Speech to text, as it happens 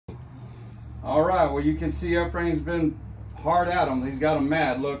All right, well, you can see Ephraim's been hard at them. He's got them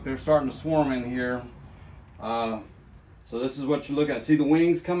mad. Look, they're starting to swarm in here. So this is what you look at. See the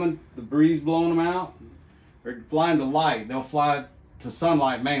wings coming, the breeze blowing them out? They're flying to light. They'll fly to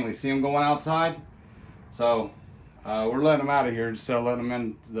sunlight mainly. See them going outside? So we're letting them out of here instead of letting them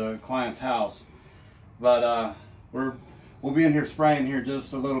in the client's house. But we'll be in here spraying here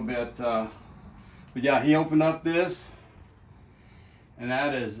just a little bit. But yeah, he opened up this. And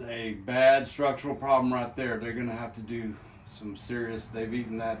that is a bad structural problem right there. They're gonna have to do some serious, they've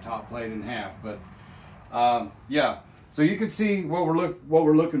eaten that top plate in half. But yeah, so you can see what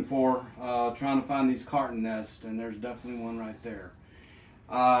we're looking for, trying to find these carton nests, and there's definitely one right there.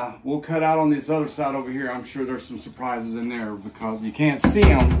 We'll cut out on this other side over here. I'm sure there's some surprises in there because you can't see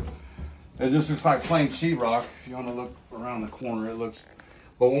them. It just looks like plain sheetrock. If you want to look around the corner, it looks.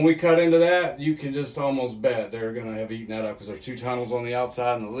 But when we cut into that, you can just almost bet they're going to have eaten that up because there's 2 tunnels on the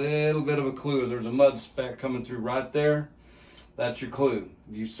outside and a little bit of a clue. There's a mud speck coming through right there. That's your clue.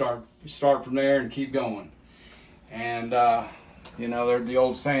 You start from there and keep going. And you know, there's the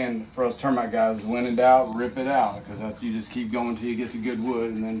old saying for us termite guys: when in doubt, rip it out, because that's, you just keep going till you get to good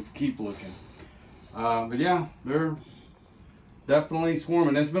wood and then keep looking. But yeah, they're definitely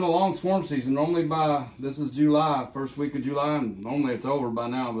swarming. It's been a long swarm season. Normally this is July, first week of July, and normally it's over by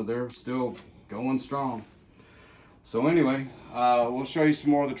now, but they're still going strong. So anyway, we'll show you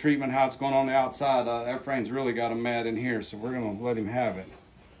some more of the treatment, how it's going on the outside. Ephraim's really got them mad in here, so we're gonna let him have it.